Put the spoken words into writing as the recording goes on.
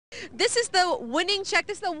This is the winning check.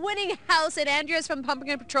 This is the winning house. And Andrea's from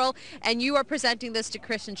Pumpkin Patrol, and you are presenting this to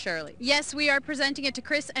Chris and Shirley. Yes, we are presenting it to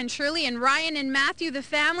Chris and Shirley and Ryan and Matthew, the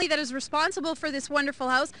family that is responsible for this wonderful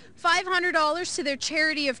house. $500 to their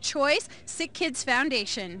charity of choice, Sick Kids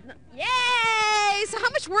Foundation. Yay! So how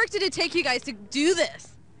much work did it take you guys to do this?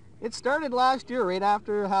 It started last year, right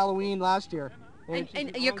after Halloween last year.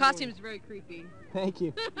 And your costume is very creepy. Thank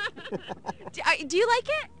you. Do you like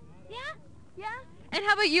it? Yeah? Yeah? And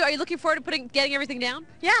how about you? Are you looking forward to getting everything down?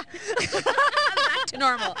 Yeah. Back to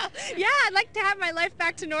normal. Yeah, I'd like to have my life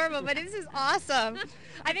back to normal, but this is awesome.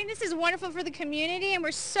 I think this is wonderful for the community, and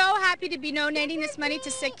we're so happy to be donating this money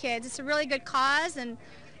to sick kids. It's a really good cause, and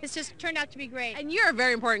it's just turned out to be great. And you're a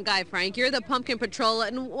very important guy, Frank. You're the Pumpkin Patrol,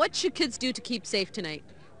 and what should kids do to keep safe tonight?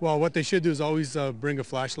 Well, what they should do is always bring a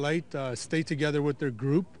flashlight, stay together with their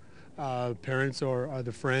group, parents or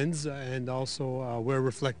other friends, and also wear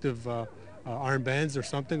reflective armbands or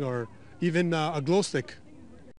something, or even a glow stick.